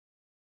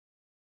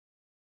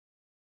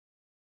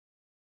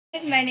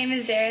My name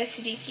is Zara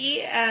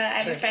Siddiqui. I'm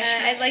a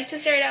freshman. I'd like to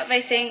start out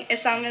by saying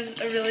Islam is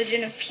a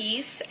religion of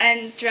peace,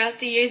 and throughout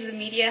the years the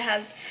media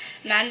has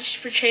managed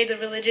to portray the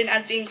religion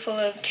as being full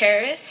of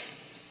terrorists.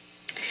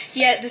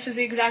 Yet this is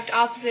the exact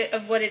opposite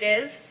of what it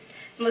is.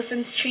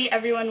 Muslims treat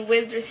everyone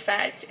with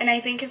respect, and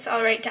I think it's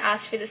alright to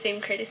ask for the same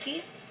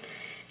courtesy.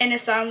 In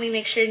Islam, we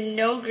make sure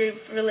no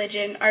group,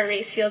 religion, or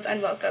race feels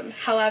unwelcome.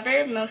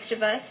 However, most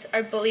of us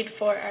are bullied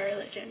for our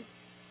religion.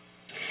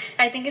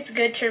 I think it's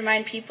good to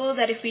remind people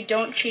that if we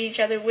don't treat each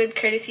other with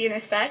courtesy and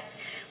respect,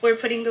 we're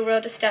putting the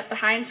world a step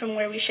behind from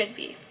where we should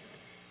be.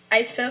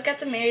 I spoke at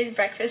the mayor's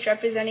breakfast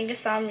representing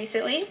Islam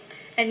recently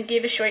and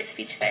gave a short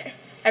speech there.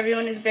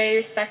 Everyone was very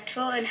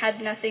respectful and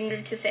had nothing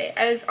rude to say.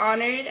 I was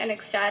honored and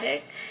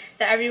ecstatic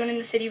that everyone in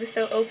the city was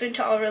so open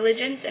to all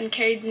religions and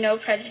carried no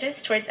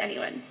prejudice towards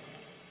anyone.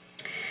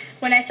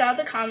 When I saw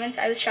the comments,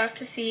 I was shocked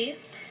to see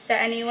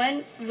that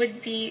anyone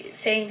would be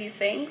saying these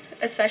things,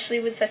 especially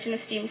with such an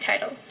esteemed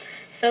title.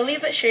 Slowly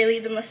but surely,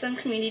 the Muslim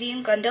community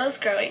in Glendale is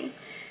growing,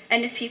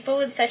 and if people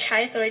with such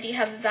high authority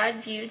have a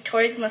bad view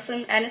towards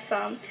Muslims and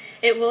Islam,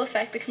 it will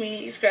affect the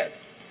community's growth.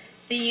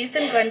 The youth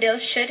in Glendale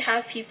should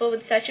have people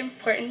with such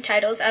important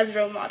titles as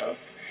role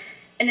models,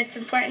 and it's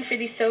important for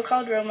these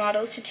so-called role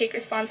models to take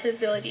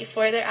responsibility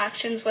for their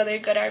actions, whether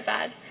good or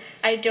bad.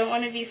 I don't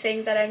want to be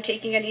saying that I'm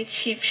taking any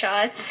cheap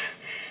shots,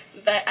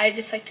 but I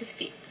just like to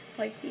speak.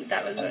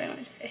 That was what I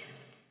wanted to say.